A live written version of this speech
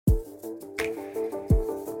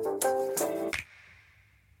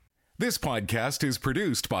This podcast is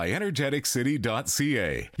produced by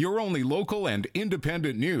energeticcity.ca, your only local and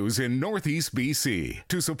independent news in Northeast BC.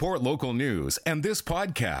 To support local news and this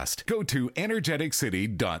podcast, go to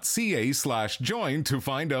energeticcity.ca/join to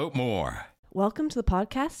find out more. Welcome to the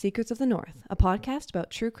podcast Secrets of the North, a podcast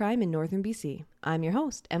about true crime in northern BC. I'm your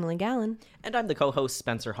host, Emily Gallen. And I'm the co-host,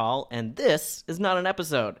 Spencer Hall, and this is not an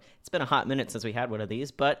episode. It's been a hot minute since we had one of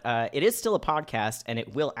these, but it is still a podcast, and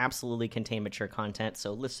it will absolutely contain mature content,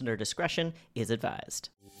 so listener discretion is advised.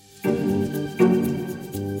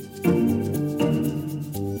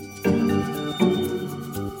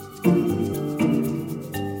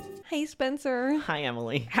 Hey, Spencer. Hi,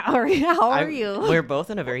 Emily. How are you? We're both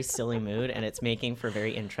in a very silly mood, and it's making for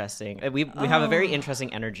very interesting. We have a very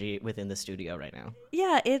interesting energy within the studio right now.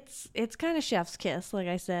 Yeah, it's kind of chef's kiss, like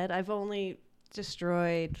I said. I've only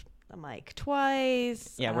destroyed the mic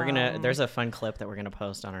twice. Yeah, we're gonna. There's a fun clip that we're gonna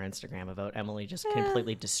post on our Instagram about Emily just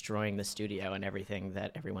completely destroying the studio and everything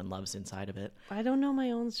that everyone loves inside of it. I don't know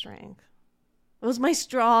my own strength. It was my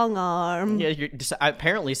strong arm. Yeah,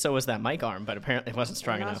 apparently so was that mic arm, but apparently it wasn't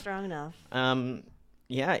strong enough. Not strong enough.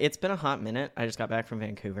 Yeah, it's been a hot minute. I just got back from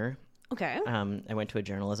Vancouver. Okay. I went to a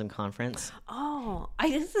journalism conference. Oh,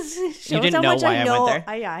 this shows You didn't how know much why I I know. went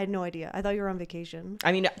there? I had no idea. I thought you were on vacation.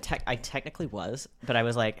 I mean, I technically was, but I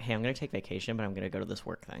was like, hey, I'm going to take vacation, but I'm going to go to this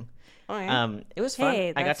work thing. Okay. It was fun. Hey,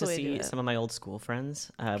 I got that's to the way to do see it. some of my old school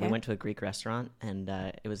friends. Okay. We went to a Greek restaurant, and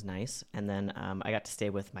it was nice. And then I got to stay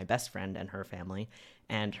with my best friend and her family.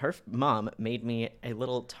 And her mom made me a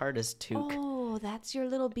little TARDIS toque. Oh, that's your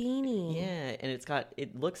little beanie. Yeah, and it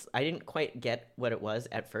looks, I didn't quite get what it was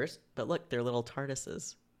at first, but look, they're little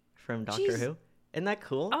TARDISes from Doctor Jeez. Who. Isn't that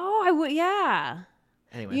cool? Oh, I would. Yeah.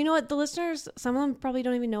 Anyway. You know what? The listeners, some of them probably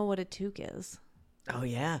don't even know what a toque is. Oh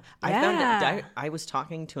yeah, Yeah. I was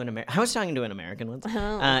talking to an American once,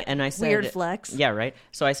 and I said Weird flex. Yeah, right.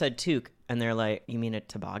 So I said toque, and they're like, "You mean a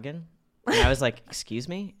toboggan?" And I was like, "Excuse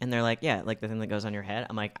me?" And they're like, "Yeah, like the thing that goes on your head."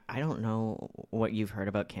 I'm like, "I don't know what you've heard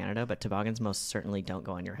about Canada, but toboggans most certainly don't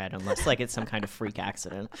go on your head unless like it's some kind of freak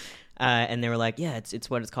accident." And they were like, "Yeah,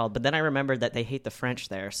 it's what it's called." But then I remembered that they hate the French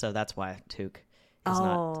there, so that's why toque is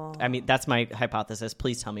not. I mean, that's my hypothesis.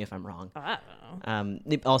 Please tell me if I'm wrong.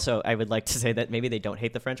 Also, I would like to say that maybe they don't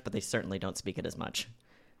hate the French, but they certainly don't speak it as much.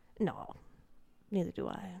 No, neither do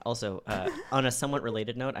I. Also, on a somewhat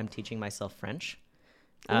related note, I'm teaching myself French.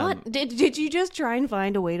 What did you just try and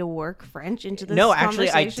find a way to work French into this? No,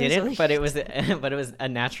 actually, I conversation? didn't. But it was a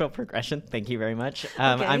natural progression. Thank you very much. Okay.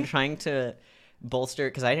 I'm trying to bolster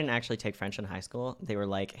because I didn't actually take French in high school. They were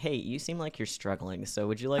like, "Hey, you seem like you're struggling. So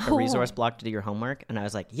would you like a resource block to do your homework?" And I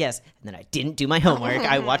was like, "Yes." And then I didn't do my homework.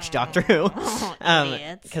 I watched Doctor Who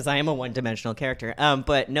because I am a one-dimensional character.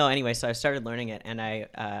 But no, anyway, so I started learning it, and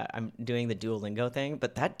I'm doing the Duolingo thing.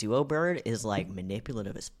 But that Duo bird is like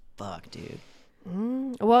manipulative as fuck, dude.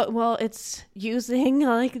 Well, it's using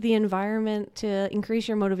like the environment to increase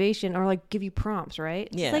your motivation or like give you prompts, right?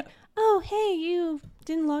 Yeah. It's like, oh, hey, you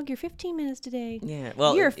didn't log your 15 minutes today. Yeah,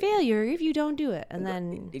 well, you're a failure if you don't do it. And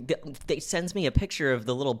then they sends me a picture of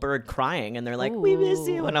the little bird crying, and they're like, "We miss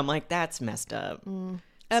you," and I'm like, "That's messed up." I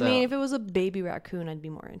So, mean, if it was a baby raccoon, I'd be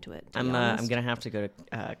more into it. I'm gonna have to go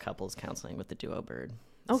to couples counseling with the Duo bird.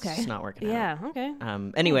 Okay. It's not working out. Yeah. Okay.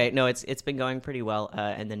 Anyway, no, it's been going pretty well,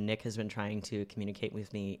 and then Nick has been trying to communicate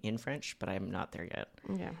with me in French, but I'm not there yet.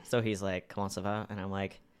 Yeah. So he's like, "Comment ça va?" And I'm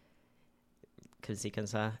like, "Comme ci, comme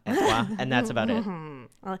ça, et toi?" And that's about it.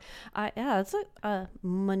 Yeah, it's like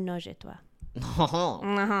ménage et toi.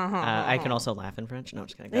 I can also laugh in French. No, I'm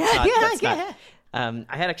just kidding. That's not.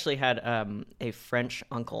 I had actually had a French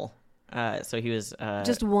uncle. So he was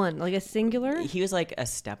Just one, like a singular. he was like a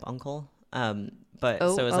step uncle. But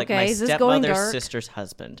Oh, so it was like okay. my Is this going stepmother's dark? sister's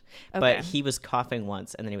husband. Okay. But he was coughing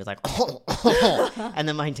once, and then he was like, and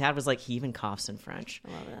then my dad was like, he even coughs in French.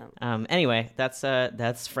 I love that. Anyway,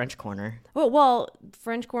 that's French corner. Well,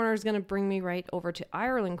 French Corner is going to bring me right over to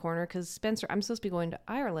Ireland Corner because Spencer, I'm supposed to be going to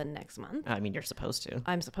Ireland next month. I mean, you're supposed to.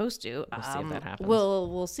 I'm supposed to. We'll see if that happens.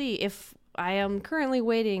 We'll see. If I am currently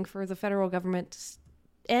waiting for the federal government to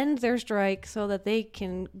end their strike so that they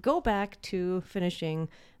can go back to finishing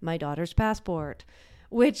my daughter's passport,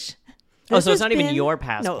 which. Oh, this so it's has not even been- your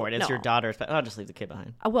passport. It's No. your daughter's. I'll just leave the kid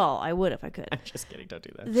behind. Well, I would if I could. I'm just kidding. Don't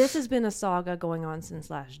do that. This has been a saga going on since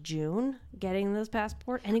last June, getting this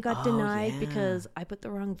passport, and it got denied yeah. because I put the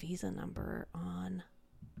wrong visa number on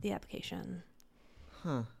the application.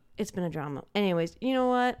 Huh. It's been a drama. Anyways, you know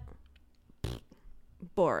what?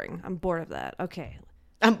 Boring. I'm bored of that. Okay.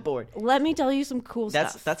 I'm bored. Let me tell you some cool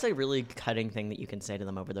stuff. That's a really cutting thing that you can say to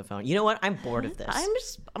them over the phone. You know what? I'm bored of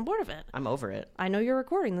this. I'm bored of it. I'm over it. I know you're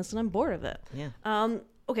recording this and I'm bored of it. Yeah.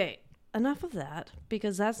 Okay. enough of that,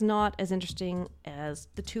 because that's not as interesting as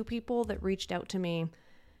the two people that reached out to me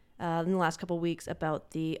in the last couple of weeks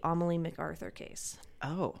about the Amelie MacArthur case.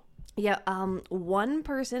 Oh. Yeah, one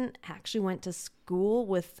person actually went to school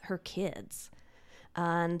with her kids,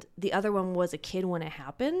 and the other one was a kid when it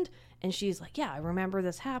happened, and she's like, yeah, I remember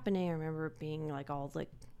this happening. I remember it being like all like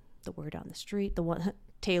the word on the street, the one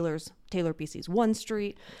Taylor BC's one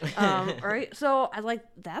street, right? So I like,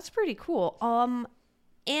 that's pretty cool.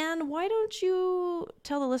 And why don't you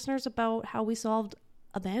tell the listeners about how we solved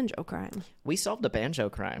a banjo crime? We solved a banjo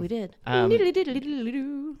crime. We did.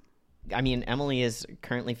 I mean, Emily is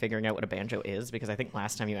currently figuring out what a banjo is, because I think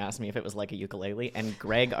last time you asked me if it was like a ukulele, and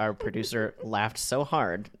Greg, our producer, laughed so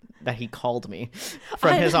hard that he called me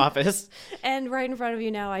from his office. And right in front of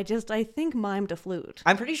you now, I think mimed a flute.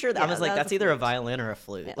 I'm pretty sure that I was like, that's either a flute. violin or a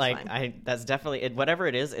flute. Yeah, like, that's definitely it. Whatever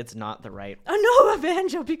it is, it's not the right. Oh no, a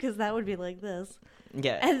banjo, because that would be like this.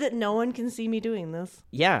 Yeah. And that no one can see me doing this.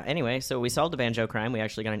 Yeah, anyway, so we solved a banjo crime. We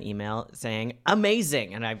actually got an email saying,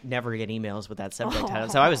 amazing! And I never get emails with that subject title,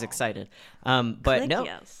 so I was excited. But Click no.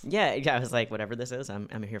 yes. Yeah, I was like, whatever this is,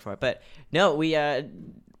 I'm here for it. But no, we...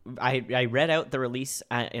 I read out the release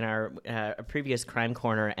in our previous Crime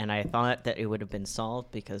Corner, and I thought that it would have been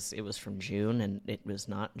solved because it was from June, and it was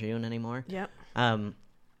not June anymore. Yep.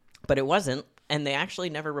 But it wasn't, and they actually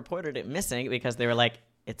never reported it missing because they were like,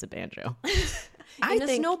 it's a banjo. In a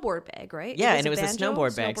snowboard bag, right? Yeah, and it was a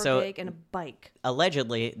snowboard bag. Bag and a bike.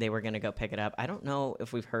 Allegedly, they were going to go pick it up. I don't know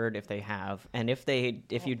if we've heard if they have. And if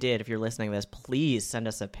you're listening to this, please send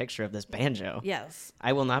us a picture of this banjo. Yes.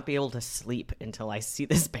 I will not be able to sleep until I see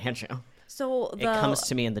this banjo. So it comes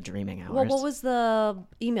to me in the dreaming hours. Well, what was the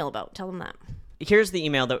email about? Tell them that. Here's the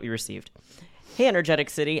email that we received. Hey, Energetic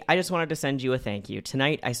City, I just wanted to send you a thank you.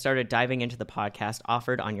 Tonight, I started diving into the podcast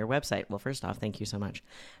offered on your website. Well, first off, thank you so much.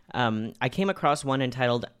 I came across one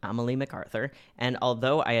entitled Amelie MacArthur, and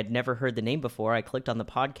although I had never heard the name before, I clicked on the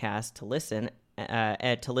podcast to listen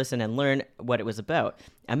and learn what it was about.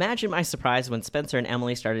 Imagine my surprise when Spencer and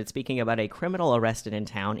Emily started speaking about a criminal arrested in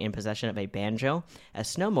town in possession of a banjo, a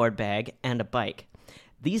snowboard bag, and a bike.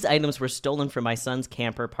 These items were stolen from my son's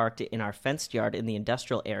camper parked in our fenced yard in the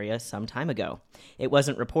industrial area some time ago. It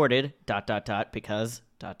wasn't reported, because,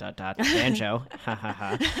 banjo, ha ha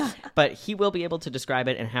ha. But he will be able to describe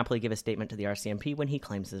it and happily give a statement to the RCMP when he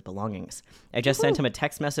claims his belongings. I just sent him a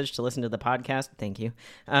text message to listen to the podcast. Thank you.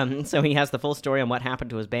 So he has the full story on what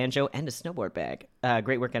happened to his banjo and his snowboard bag.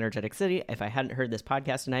 Great work, Energetic City. If I hadn't heard this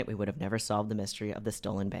podcast tonight, we would have never solved the mystery of the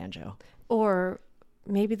stolen banjo. Or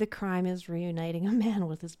maybe the crime is reuniting a man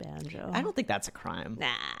with his banjo. I don't think that's a crime. Nah.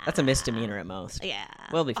 That's a misdemeanor at most. Yeah.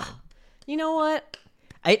 We'll be fine. You know what?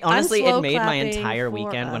 Honestly, I'm it made my slow entire clapping for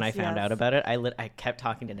weekend when I us, found yes. out about it. I kept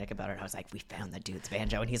talking to Nick about it. I was like, we found the dude's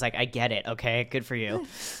banjo. And he's like, I get it. Okay, good for you.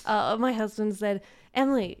 My husband said,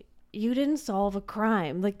 Emily, you didn't solve a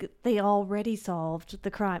crime. Like, they already solved the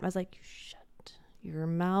crime. I was like, shut your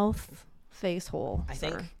mouth, face hole,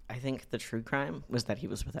 sir. I think the true crime was that he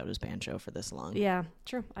was without his banjo for this long. Yeah,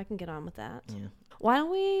 true. I can get on with that. Yeah. Why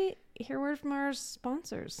don't we hear word from our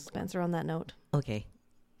sponsors, Spencer, on that note? Okay.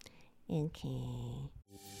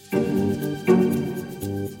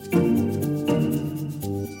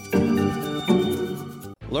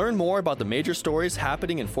 Learn more about the major stories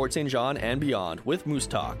happening in Fort St. John and beyond with Moose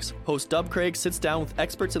Talks. Host Dub Craig sits down with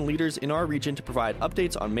experts and leaders in our region to provide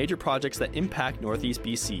updates on major projects that impact Northeast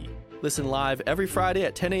BC. Listen live every Friday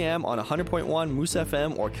at 10 a.m. on 100.1 Moose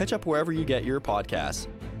FM or catch up wherever you get your podcasts.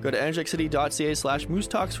 Go to energeticity.ca/Moose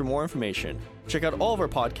Talks for more information. Check out all of our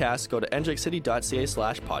podcasts. Go to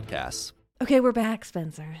energeticity.ca/podcasts. Okay, we're back,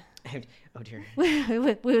 Spencer. Oh, dear.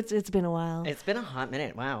 It's been a while. It's been a hot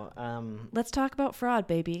minute. Wow. Let's talk about fraud,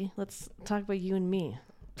 baby. Let's talk about you and me.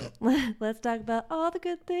 Let's talk about all the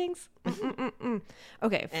good things.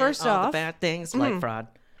 Okay, first and all off, the bad things like fraud.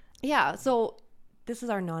 Yeah, so this is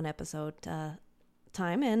our non-episode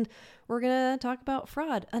time, and we're going to talk about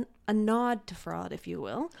fraud. A nod to fraud, if you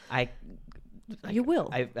will. You will.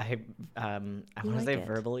 I want to like say it.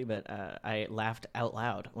 verbally, but I laughed out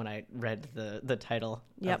loud when I read the title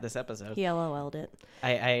of this episode. He LOL'd it.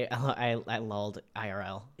 I lulled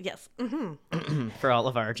IRL Yes. for all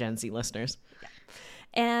of our Gen Z listeners.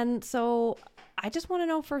 And so I just want to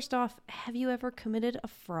know, first off, have you ever committed a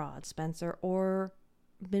fraud, Spencer, or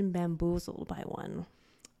been bamboozled by one?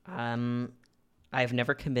 I've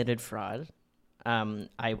never committed fraud.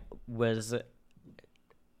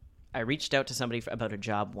 I reached out to somebody about a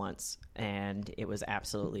job once, and it was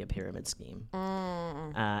absolutely a pyramid scheme.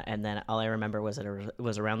 And then all I remember was it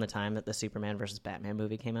was around the time that the Superman versus Batman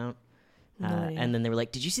movie came out, And then they were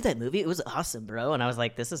like, "Did you see that movie? It was awesome, bro." And I was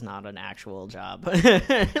like, "This is not an actual job."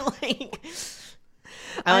 Like,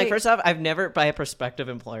 I'm like, first off, I've never, by a prospective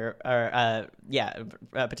employer or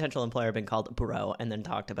a potential employer, been called bro and then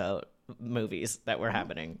talked about movies that were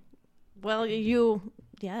happening. Well,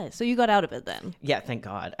 so you got out of it then. Yeah, thank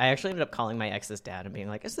God. I actually ended up calling my ex's dad and being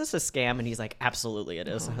like, "Is this a scam?" And he's like, "Absolutely it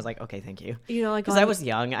is." I was like, "Okay, thank you." You know, like, because I was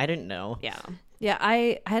young, I didn't know. Yeah,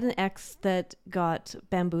 I had an ex that got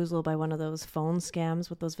bamboozled by one of those phone scams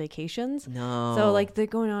with those vacations. No. So, like, they're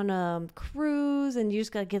going on a cruise, and you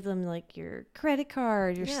just got to give them, like, your credit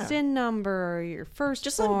card, your SIN number, your first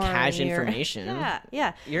just some cash information.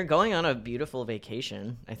 Yeah. You're going on a beautiful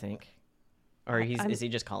vacation, I think. Or is he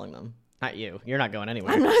just calling them? Not you. You're not going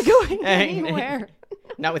anywhere. I'm not going anywhere.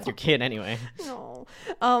 Not with your kid, anyway. No.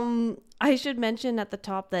 I should mention at the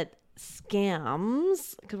top that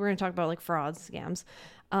scams, because we're going to talk about like fraud scams.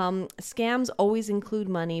 Scams always include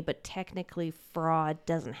money, but technically fraud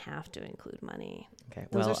doesn't have to include money. Okay,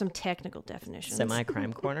 those are some technical definitions.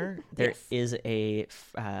 Semi-crime corner. There is a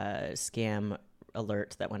scam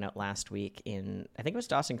alert that went out last week in, I think it was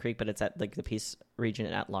Dawson Creek, but it's at like the Peace region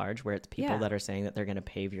at large, where it's people that are saying that they're going to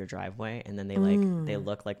pave your driveway, and then they they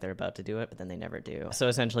look like they're about to do it, but then they never do. So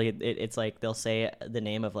essentially it's like they'll say the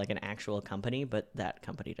name of like an actual company, but that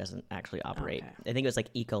company doesn't actually operate. Okay. I think it was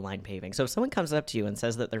like Ecoline Paving. So if someone comes up to you and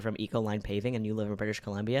says that they're from Ecoline Paving and you live in British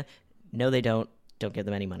Columbia, no, they don't give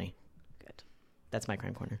them any money. Good. That's my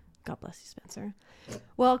crime corner. God bless you, Spencer.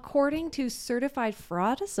 Well, according to Certified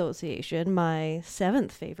Fraud Association, my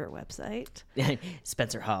 7th favorite website,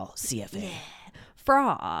 Spencer Hall, CFA. Yeah.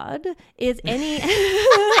 Fraud is any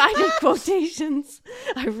I did quotations.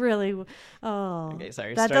 I really okay,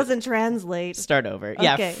 sorry. That doesn't translate. Start over. Okay.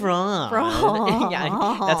 Yeah, fraud. Yeah,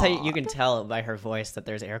 that's how you can tell by her voice that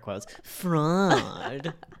there's air quotes.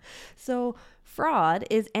 Fraud. So fraud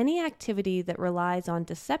is any activity that relies on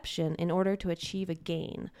deception in order to achieve a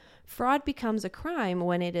gain. Fraud becomes a crime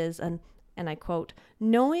when it is an, and I quote,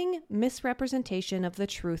 knowing misrepresentation of the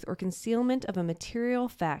truth or concealment of a material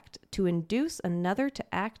fact to induce another to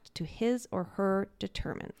act to his or her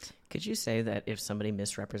determinant. Could you say that if somebody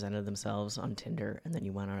misrepresented themselves on Tinder and then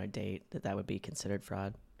you went on a date, that would be considered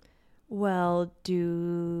fraud? Well,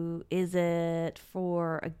 is it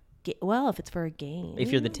for a well, if it's for a game.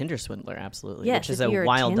 If you're the Tinder swindler, absolutely. Yes, which is a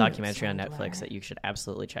wild documentary swindler on Netflix that you should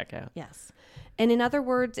absolutely check out. Yes. And in other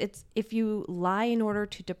words, it's if you lie in order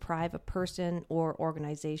to deprive a person or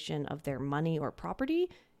organization of their money or property,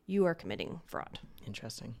 you are committing fraud.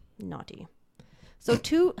 Interesting. Naughty. So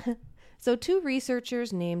two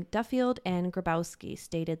researchers named Duffield and Grabowski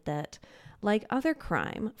stated that, like other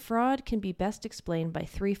crime, fraud can be best explained by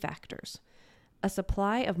 3 factors: a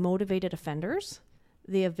supply of motivated offenders,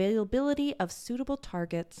 the availability of suitable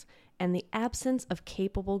targets, and the absence of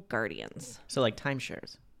capable guardians. So like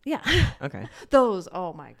timeshares. Yeah. Okay. Those,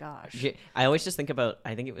 oh my gosh. Yeah, I always just think about,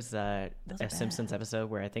 I think it was a Simpsons episode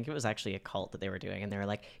where I think it was actually a cult that they were doing, and they were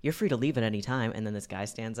like, "You're free to leave at any time," and then this guy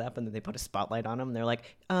stands up and then they put a spotlight on him and they're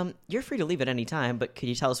like, "You're free to leave at any time, but could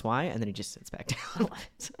you tell us why?" And then he just sits back down.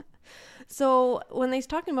 So when they're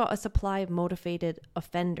talking about a supply of motivated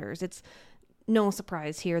offenders, it's no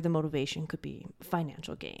surprise here the motivation could be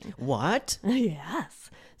financial gain. What? Yes.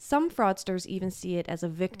 Some fraudsters even see it as a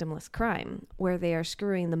victimless crime, where they are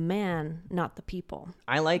screwing the man, not the people.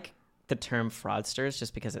 I like the term fraudsters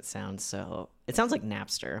just because it sounds like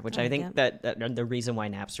Napster, which I think that the reason why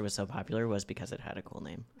Napster was so popular was because it had a cool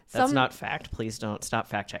name. That's not fact. Please don't stop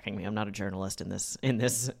fact checking me. I'm not a journalist in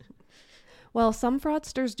this. Well, some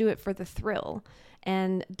fraudsters do it for the thrill.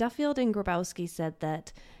 And Duffield and Grabowski said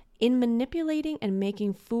that in manipulating and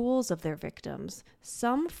making fools of their victims,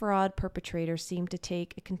 some fraud perpetrators seem to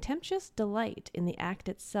take a contemptuous delight in the act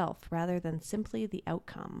itself rather than simply the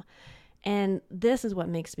outcome. And this is what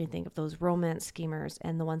makes me think of those romance schemers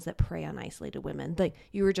and the ones that prey on isolated women. Like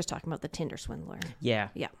you were just talking about the Tinder swindler. Yeah.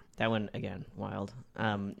 Yeah. That one, again, wild.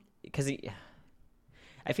 Because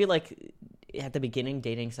I feel like at the beginning,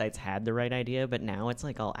 dating sites had the right idea, but now it's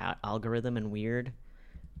like all algorithm and weird.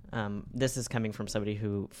 This is coming from somebody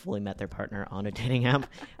who fully met their partner on a dating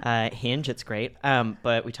app. Hinge, it's great.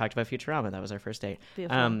 But we talked about Futurama. That was our first date.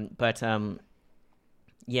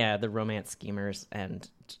 Yeah, the romance schemers and,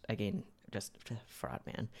 again, just fraud,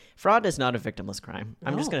 man. Fraud is not a victimless crime.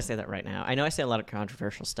 I'm just going to say that right now. I know I say a lot of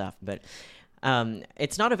controversial stuff, but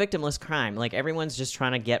it's not a victimless crime. Like, everyone's just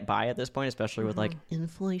trying to get by at this point, especially with, like,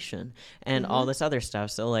 inflation and all this other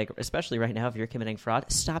stuff. So, like, especially right now, if you're committing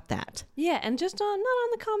fraud, stop that. Yeah, and just not on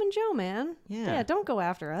the common Joe, man. Yeah, don't go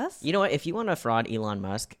after us. You know what? If you want to fraud Elon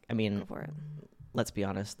Musk, I mean, go for it. Let's be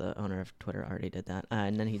honest, the owner of Twitter already did that,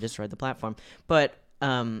 and then he destroyed the platform. But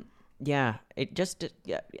Yeah,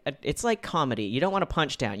 it's like comedy. You don't want to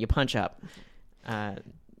punch down, you punch up.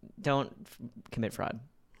 Don't commit fraud.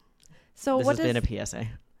 So This has been a PSA.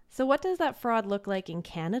 So what does that fraud look like in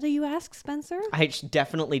Canada, you ask, Spencer? I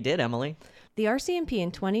definitely did, Emily. The RCMP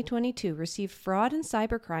in 2022 received fraud and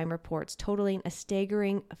cybercrime reports totaling a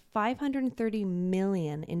staggering $530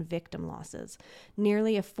 million in victim losses,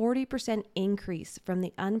 nearly a 40% increase from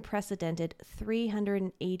the unprecedented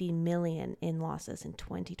 $380 million in losses in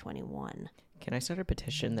 2021. Can I start a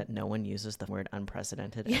petition that no one uses the word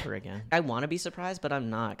unprecedented ever again? I want to be surprised, but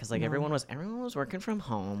I'm not, because like everyone was working from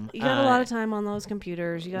home. You got a lot of time on those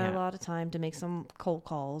computers. You got a lot of time to make some cold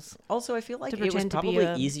calls. Also, I feel like it was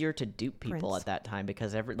probably easier to dupe people at that time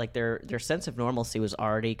because their sense of normalcy was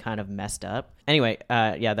already kind of messed up. Anyway,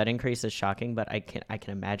 that increase is shocking, but I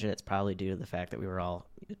can imagine it's probably due to the fact that we were all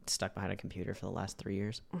stuck behind a computer for the last 3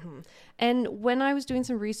 years. Mm-hmm. And when I was doing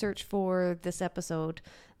some research for this episode,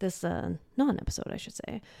 this non-episode, I should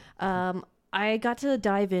say, I got to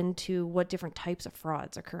dive into what different types of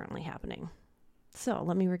frauds are currently happening. So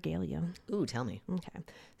let me regale you. Ooh, tell me. Okay.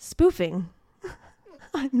 Spoofing.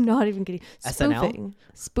 I'm not even kidding. SNL?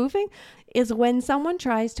 Spoofing is when someone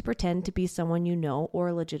tries to pretend to be someone you know or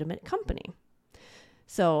a legitimate company.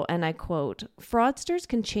 So, and I quote, fraudsters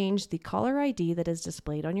can change the caller ID that is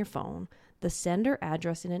displayed on your phone, the sender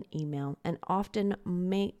address in an email, and often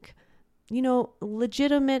make,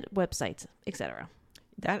 legitimate websites, etc.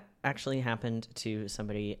 That actually happened to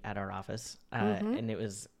somebody at our office. And it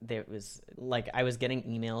was like I was getting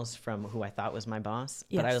emails from who I thought was my boss,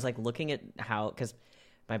 but I was like looking at how, because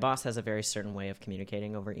my boss has a very certain way of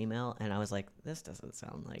communicating over email. And I was like, this doesn't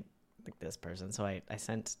sound like this person. So I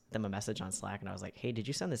sent them a message on Slack and I was like, hey, did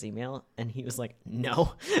you send this email? And he was like,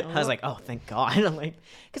 no. I was like, oh, thank God. I'm like,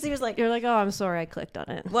 because he was like, you're like, oh, I'm sorry, I clicked on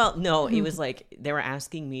it. Well, no, it was like they were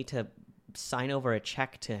asking me to sign over a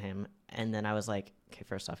check to him. And then I was like, okay,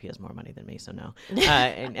 first off, he has more money than me, so no.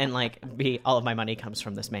 And like, all of my money comes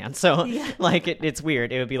from this man. So like, it's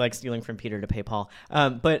weird. It would be like stealing from Peter to pay Paul.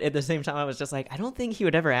 But at the same time, I was just like, I don't think he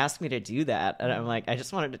would ever ask me to do that. And I'm like, I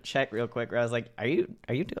just wanted to check real quick. Where I was like, are you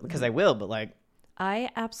doing? Because I will, but like, I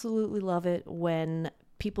absolutely love it when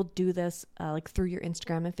people do this, like through your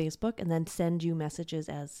Instagram and Facebook, and then send you messages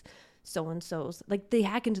as so-and-so's. Like they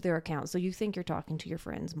hack into their account, so you think you're talking to your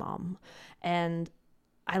friend's mom, and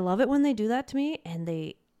I love it when they do that to me, and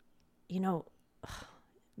they,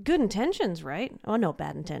 good intentions, right? Oh no,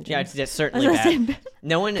 bad intentions. Yeah, it's certainly bad.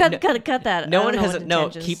 No one cut that. No one has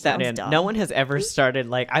keep that in. Dumb. No one has ever started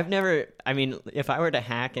like I've never. I mean, if I were to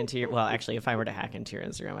hack into your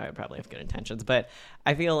Instagram, I would probably have good intentions. But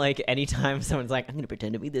I feel like anytime someone's like, I'm going to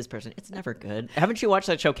pretend to be this person, it's never good. Haven't you watched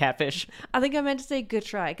that show Catfish? I think I meant to say good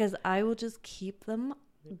try, because I will just keep them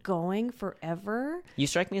going forever. You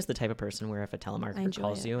strike me as the type of person where if a telemarketer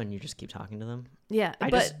calls you and you just keep talking to them. Yeah,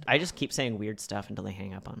 I just keep saying weird stuff until they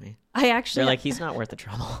hang up on me. They're like, he's not worth the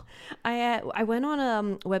trouble. I went on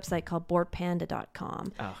a website called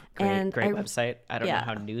boardpanda.com. Oh, great website. I don't know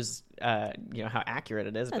how news, how accurate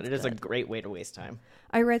it is, but it is a great way to waste time.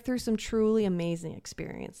 I read through some truly amazing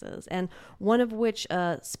experiences, and one of which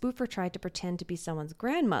a spoofer tried to pretend to be someone's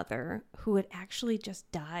grandmother who had actually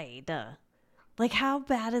just died. Like, how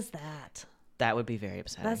bad is that? That would be very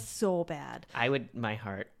upsetting. That's so bad. My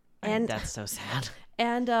heart. That's so sad.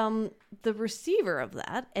 And the receiver of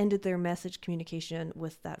that ended their message communication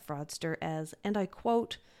with that fraudster as, and I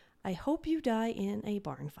quote, I hope you die in a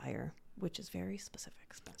barn fire, which is very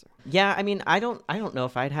specific, Spencer. Yeah, I mean, I don't know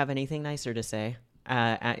if I'd have anything nicer to say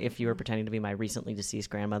if you were pretending to be my recently deceased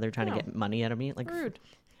grandmother trying to get money out of me. Like, rude.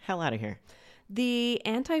 Hell out of here. The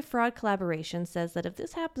anti-fraud collaboration says that if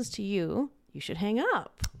this happens to you, you should hang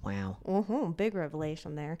up. Wow. Big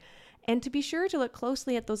revelation there. And to be sure to look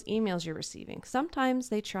closely at those emails you're receiving. Sometimes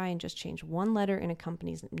they try and just change one letter in a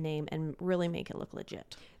company's name and really make it look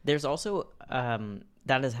legit. There's also,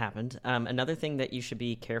 that has happened. Another thing that you should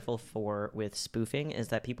be careful for with spoofing is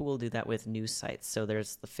that people will do that with news sites. So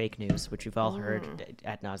there's the fake news, which you've all heard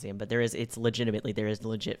ad nauseum, but there is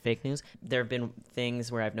legit fake news. There have been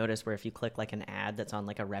things where I've noticed where if you click like an ad that's on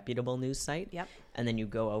like a reputable news site, and then you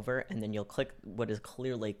go over and then you'll click what is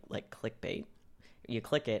clearly like clickbait. You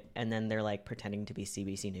click it, and then they're like pretending to be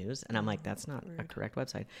CBC News, and I'm like, that's not a correct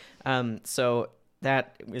website. So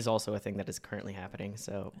that is also a thing that is currently happening.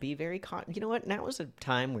 So be very you know what? Now is a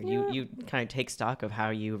time where you kind of take stock of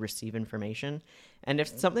how you receive information, and if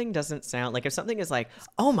something doesn't sound like, if something is like,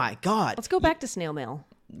 oh my God, let's go back to snail mail.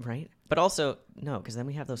 Right. But also, no, because then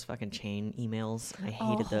we have those fucking chain emails. I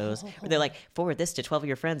hated those. Where they're like, forward this to 12 of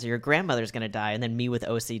your friends or your grandmother's going to die. And then me with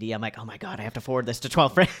OCD, I'm like, oh my God, I have to forward this to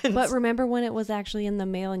 12 friends. But remember when it was actually in the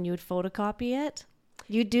mail and you would photocopy it?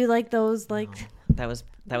 You do like those, like...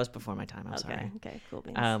 That was before my time. I'm sorry. Okay, cool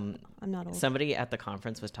beans. Um, I'm not old. Somebody at the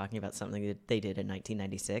conference was talking about something that they did in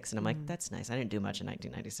 1996, and I'm like, that's nice. I didn't do much in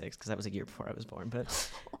 1996 because that was a year before I was born.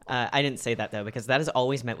 But I didn't say that, though, because that is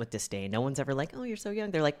always met with disdain. No one's ever like, oh, you're so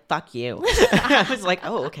young. They're like, fuck you. I was like,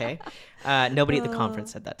 oh, okay. Nobody at the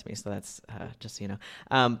conference said that to me, so that's just so you know.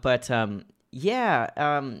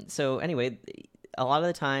 So anyway, a lot of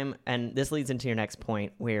the time, and this leads into your next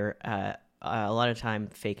point, where a lot of time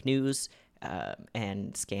fake news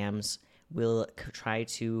and scams will try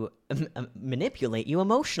to manipulate you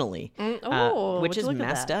emotionally, which is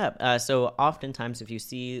messed up. So oftentimes, if you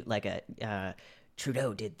see like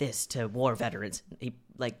Trudeau did this to war veterans,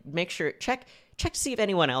 make sure check to see if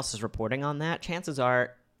anyone else is reporting on that. Chances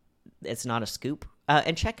are it's not a scoop,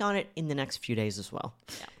 and check on it in the next few days as well.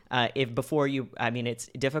 Yeah. It's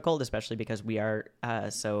difficult, especially because we are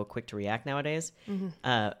so quick to react nowadays.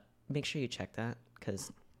 Make sure you check that,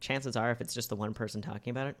 because chances are, if it's just the one person talking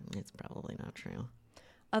about it, it's probably not true.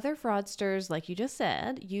 Other fraudsters, like you just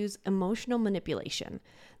said, use emotional manipulation.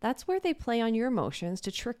 That's where they play on your emotions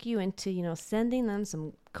to trick you into, sending them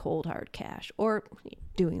some cold hard cash or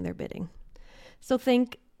doing their bidding. So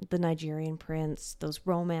think the Nigerian prince, those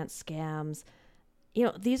romance scams.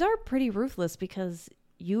 These are pretty ruthless because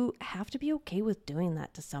you have to be okay with doing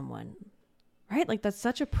that to someone, right? Like, that's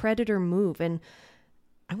such a predator move. And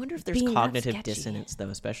I wonder if there's cognitive dissonance, though,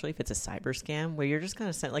 especially if it's a cyber scam where you're just kind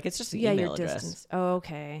of sent, like, it's just an email address. Distance. Oh,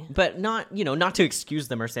 okay. But not to excuse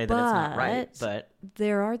them or say that it's not right. But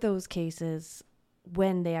there are those cases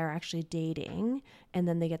when they are actually dating, and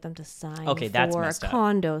then they get them to sign for a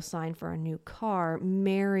condo, sign for a new car,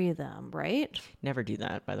 marry them, right? Never do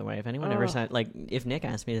that, by the way. If anyone ever signed, like, if Nick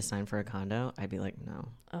asked me to sign for a condo, I'd be like, no.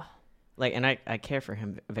 Like, and I care for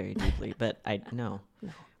him very deeply, but no.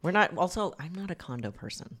 We're not. Also, I'm not a condo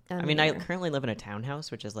person. I currently live in a townhouse,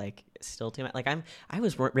 which is like still too much. Like, I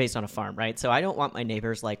was raised on a farm, right? So I don't want my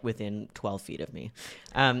neighbors like within 12 feet of me.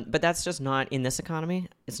 But that's just not in this economy.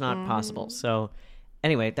 It's not possible. So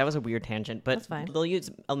anyway, that was a weird tangent, but they'll use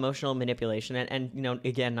emotional manipulation and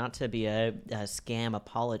again, not to be a scam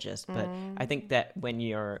apologist, but I think that when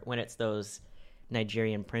it's those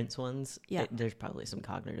Nigerian prince ones, there's probably some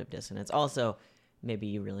cognitive dissonance. Also, maybe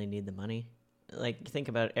you really need the money. Like, think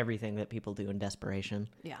about everything that people do in desperation.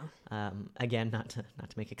 Yeah. Again, not to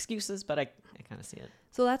make excuses, but I kind of see it.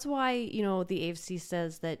 So that's why, the AFC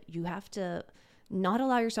says that you have to not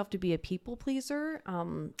allow yourself to be a people pleaser.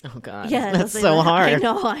 Oh God. Yeah. That's so hard.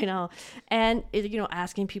 I know. And,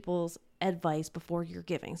 asking people's advice before you're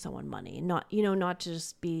giving someone money. Not to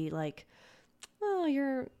just be like, oh,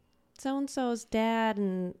 you're so-and-so's dad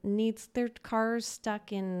and needs their car's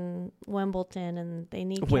stuck in Wimbledon and they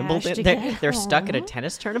need cash to they're stuck at a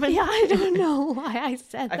tennis tournament. Yeah, I don't know why I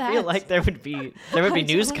said that. I feel like there would be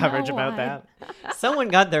news coverage about that. Someone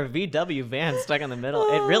got their VW van stuck in the middle.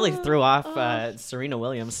 It really threw off Serena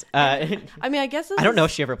Williams. I guess I don't know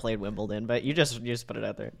if she ever played Wimbledon, but you just put it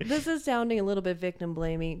out there. This is sounding a little bit victim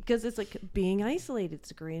blaming because it's like being isolated. It's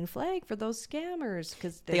a green flag for those scammers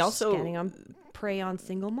because they're prey on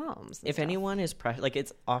single moms. If anyone is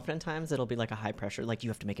it's oftentimes it'll be like a high pressure, like you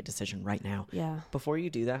have to make a decision right now. Yeah. Before you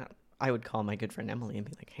do that, I would call my good friend Emily and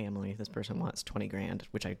be like, hey, Emily, this person wants 20 grand,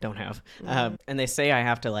 which I don't have. And they say I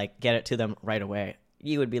have to like get it to them right away.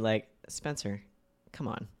 You would be like, Spencer, come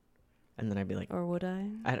on. And then I'd be like, or would I?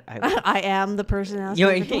 I am the person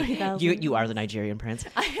asking for 20,000. You are the Nigerian prince.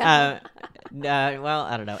 Well,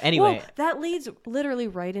 I don't know. Anyway. Well, that leads literally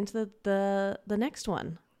right into the next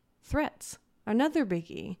one. Threats. Another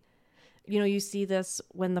biggie. You see this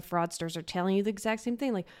when the fraudsters are telling you the exact same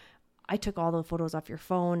thing. Like, I took all the photos off your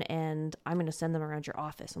phone and I'm going to send them around your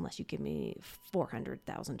office unless you give me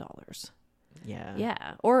 $400,000. Yeah.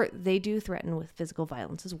 Yeah. Or they do threaten with physical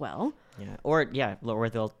violence as well. Yeah. Or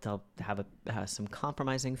they'll have some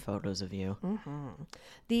compromising photos of you. Mm-hmm.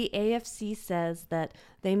 The AFC says that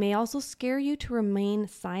they may also scare you to remain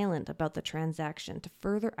silent about the transaction to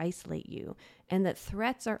further isolate you, and that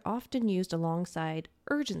threats are often used alongside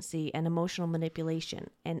urgency and emotional manipulation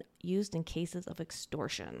and used in cases of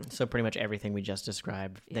extortion. So pretty much everything we just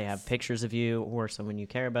described. Yes. They have pictures of you or someone you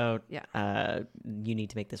care about. Yeah. You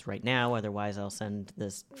need to make this right now, otherwise I'll send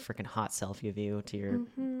this freaking hot selfie of you to your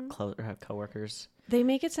coworkers. They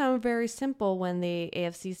make it sound very simple when the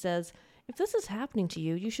AFC says, if this is happening to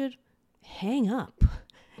you, you should hang up.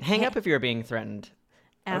 Hang up if you're being threatened.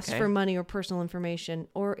 Ask for money or personal information,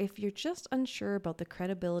 or if you're just unsure about the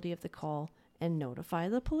credibility of the call, and notify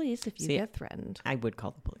the police if you get threatened. I would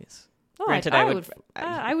call the police. Oh, granted, I would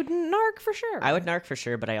narc for sure. I would narc for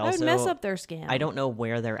sure, but I would mess up their scam. I don't know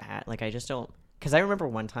where they're at. Like, I just don't. Because I remember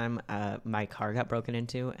one time my car got broken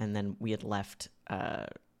into, and then we had left, I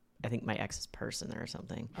think, my ex's purse in there or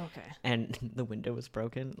something. Okay. And the window was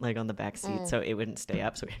broken, like on the back seat, so it wouldn't stay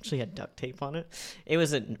up. So we actually had duct tape on it. It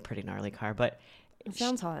was a pretty gnarly car, but It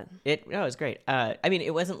sounds hot. it was great. I mean,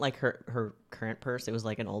 it wasn't like her current purse. It was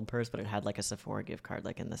like an old purse, but it had like a Sephora gift card,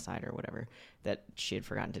 like in the side or whatever, that she had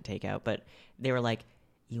forgotten to take out. But they were like,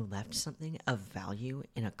 "You left something of value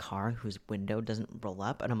in a car whose window doesn't roll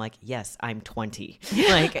up?" And I'm like, "Yes, I'm 20."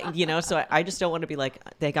 Like, you know, so I just don't want to be like,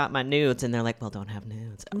 they got my nudes, and they're like, "Well, don't have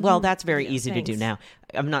nudes." Well, that's very easy to do thanks. now.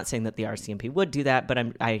 I'm not saying that the RCMP would do that, but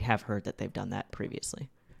I have heard that they've done that previously.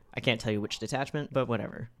 I can't tell you which detachment, but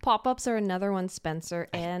whatever. Pop-ups are another one, Spencer,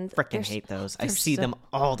 and Freaking hate those. I they're see so- them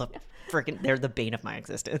all the freaking, they're the bane of my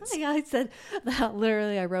existence. Yeah, I said that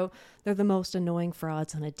literally. I wrote, they're the most annoying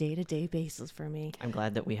frauds on a day-to-day basis for me. I'm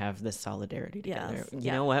glad that we have this solidarity together. Yes,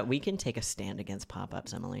 You know what? We can take a stand against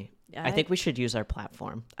pop-ups, Emily. Yeah, I think we should use our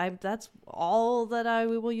platform. That's all that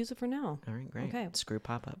we will use it for now. All right, great. Okay. Screw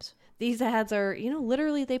pop-ups. These ads are,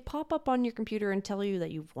 literally they pop up on your computer and tell you that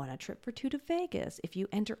you've won a trip for 2 to Vegas if you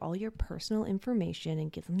enter all your personal information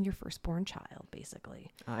and give them your firstborn child, basically.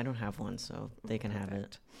 I don't have one, so they can have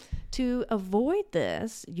it. To avoid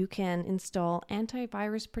this, you can install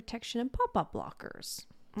antivirus protection and pop-up blockers.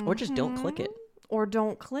 Or just don't click it. Or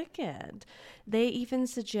don't click it. They even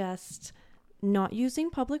suggest not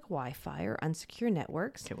using public Wi-Fi or unsecure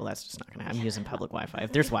networks. Okay, well, that's just not going to happen. I'm using public Wi-Fi.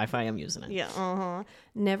 If there's Wi-Fi, I'm using it. Yeah,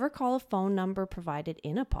 Never call a phone number provided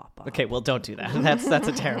in a pop-up. Okay, well, don't do that. That's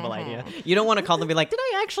a terrible idea. You don't want to call them and be like, did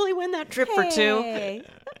I actually win that trip for 2? Hey,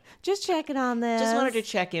 just checking on this. Just wanted to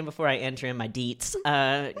check in before I enter in my deets.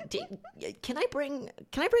 Can I bring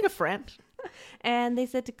a friend? And they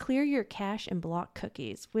said to clear your cache and block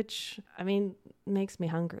cookies, which, I mean, makes me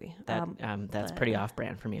hungry. That's pretty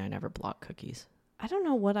off-brand for me. I never block cookies. I don't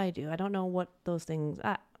know what I do. I don't know what those things.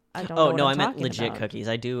 I don't know. Oh what no, I'm I meant talking legit about. cookies.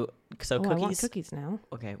 I do. So Oh, I want cookies. cookies now.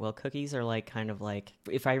 Okay, well, cookies are like kind of like,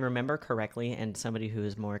 if I remember correctly, and somebody who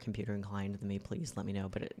is more computer inclined than me, please let me know.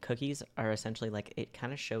 But cookies are essentially like, it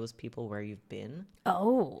kind of shows people where you've been.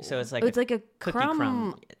 Oh, So it's like it's like a cookie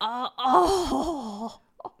crumb. crumb.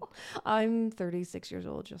 I'm 36 years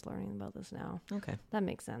old, just learning about this now. Okay, That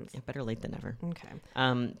makes sense. yeah, better late than never. Okay.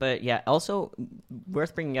 But yeah, also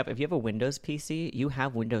worth bringing up, if you have a Windows PC, you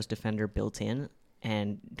have Windows Defender built in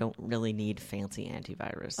and don't really need fancy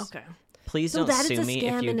antivirus. Okay. Please So don't that is sue a me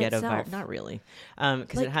if scam you in get a itself. virus. Not really,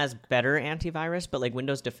 because Like- it has better antivirus. But like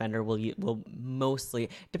Windows Defender will mostly,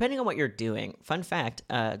 depending on what you're doing. Fun fact: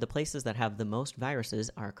 the places that have the most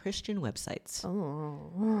viruses are Christian websites.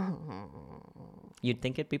 You'd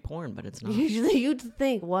think it'd be porn, but it's not. Usually you'd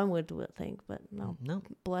think, one would think, but no. No.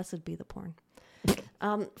 Blessed be the porn.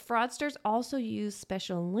 Fraudsters also use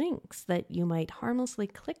special links that you might harmlessly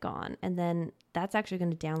click on, and then that's actually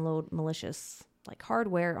going to download malicious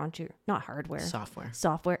hardware onto not hardware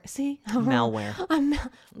Software, See, malware.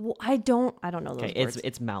 I don't know those Okay, words.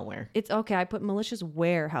 it's malware. It's okay. I put malicious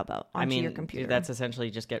ware. How about onto your computer? That's essentially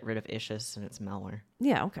just get rid of issues and it's malware.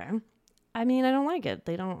 Yeah, okay. I mean, I don't like it.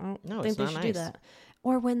 I don't No, think it's they not should do nice. that.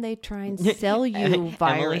 Or when they try and sell you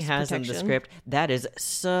virus Emily has protection. in the script, that is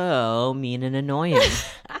so mean and annoying.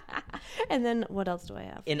 And then what else do I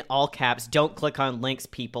have? In all caps, don't click on links,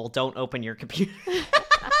 people. Don't open your computer.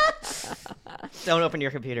 Don't open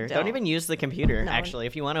your computer. Don't even use the computer, actually,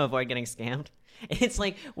 if you want to avoid getting scammed. It's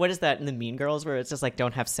like, what is that in the Mean Girls where it's just like,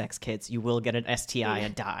 don't have sex, kids. You will get an STI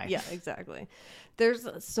and die. Yeah, exactly. There's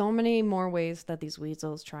so many more ways that these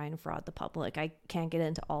weasels try and fraud the public. I can't get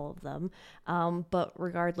into all of them. But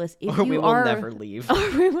regardless, if Or you we will are never leave.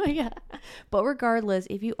 Yeah. But regardless,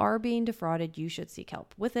 if you are being defrauded, you should seek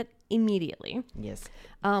help with it immediately. Yes.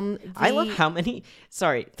 I love how many,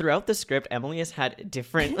 throughout the script, Emily has had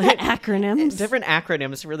different acronyms. different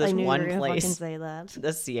acronyms for this I knew one you were gonna place. fucking say that. The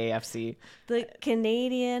CAFC. The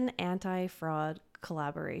Canadian Anti-Fraud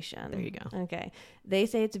Collaboration. There you go. Okay. They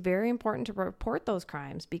say it's very important to report those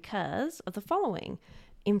crimes because of the following.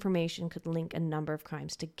 Information could link a number of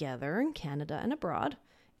crimes together in Canada and abroad.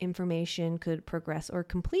 Information could progress or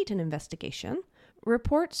complete an investigation.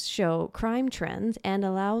 Reports show crime trends and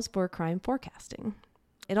allows for crime forecasting.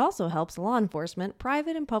 It also helps law enforcement,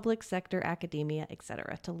 private and public sector, academia,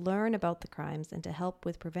 etc., to learn about the crimes and to help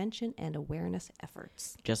with prevention and awareness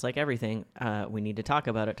efforts. Just like everything, we need to talk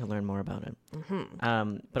about it to learn more about it.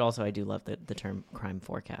 Mm-hmm. But also, I do love the term crime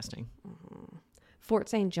forecasting. Mm-hmm. Fort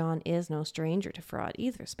St. John is no stranger to fraud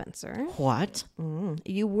either, Spencer. What?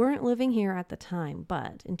 You weren't living here at the time,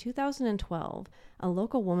 but in 2012, a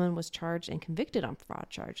local woman was charged and convicted on fraud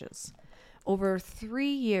charges. Over 3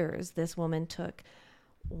 years, this woman took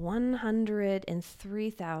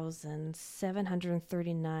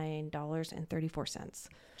 $103,739.34.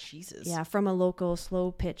 Jesus. Yeah, from a local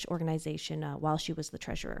slow pitch organization while she was the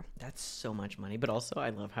treasurer. That's so much money. But also, I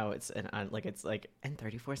love how it's and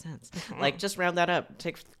 34 cents. Like, just round that up.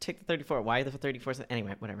 Take the 34. Why the 34 cents?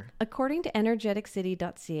 Anyway, whatever. According to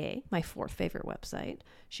energeticcity.ca, my fourth favorite website,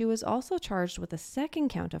 she was also charged with a second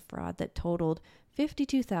count of fraud that totaled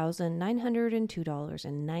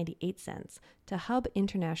 $52,902.98 to Hub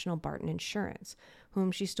International Barton Insurance,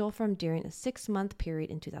 whom she stole from during a 6-month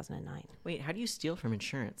period in 2009. Wait, how do you steal from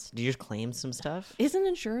insurance? Do you just claim some stuff? Isn't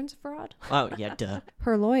insurance fraud? Oh, yeah, duh.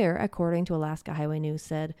 Her lawyer, according to Alaska Highway News,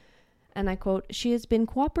 said, and I quote, "She has been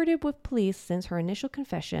cooperative with police since her initial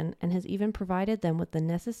confession and has even provided them with the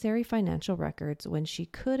necessary financial records when she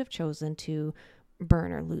could have chosen to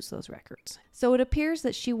burn or lose those records." So it appears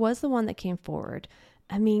that she was the one that came forward.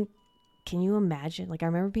 I mean, can you imagine? Like, I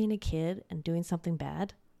remember being a kid and doing something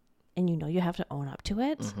bad, and you have to own up to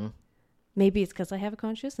it. Mm-hmm. Maybe it's because I have a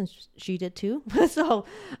conscience and she did too. So,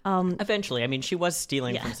 eventually, I mean, she was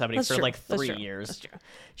stealing from somebody for like 3 years. That's true.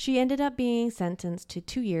 She ended up being sentenced to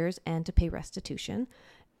 2 years and to pay restitution.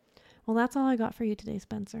 Well, that's all I got for you today,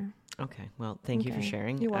 Spencer. Okay. Well, thank you for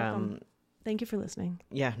sharing. You're welcome. Thank you for listening.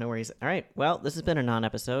 Yeah, no worries. All right. Well, this has been a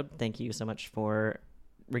non-episode. Thank you so much for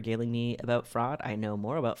regaling me about fraud. I know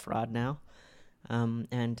more about fraud now.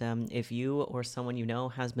 If you or someone you know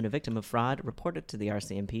has been a victim of fraud, report it to the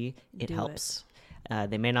RCMP. It helps.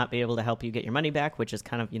 They may not be able to help you get your money back, which is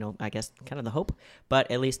kind of, I guess, kind of the hope. But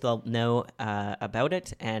at least they'll know about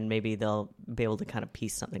it, and maybe they'll be able to kind of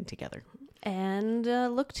piece something together. And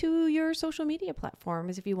look to your social media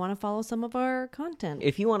platforms if you want to follow some of our content.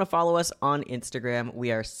 If you want to follow us on Instagram,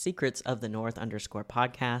 we are Secrets of the North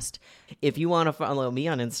 _podcast. If you want to follow me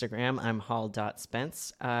on Instagram, I'm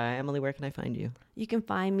hall.spence. Emily, where can I find you? You can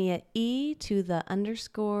find me at _GEE.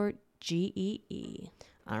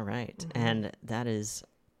 All right. Mm-hmm. And that is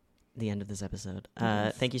the end of this episode.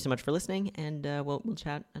 Thank you so much for listening, and we'll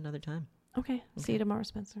chat another time. Okay. See you tomorrow,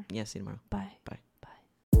 Spencer. Yeah, see you tomorrow. Bye. Bye.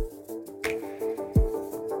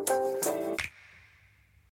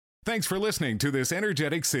 Thanks for listening to this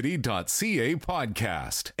energeticcity.ca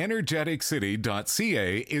podcast.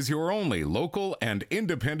 Energeticcity.ca is your only local and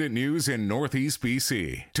independent news in Northeast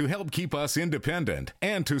BC. To help keep us independent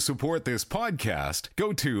and to support this podcast,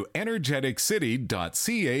 go to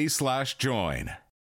energeticcity.ca/join.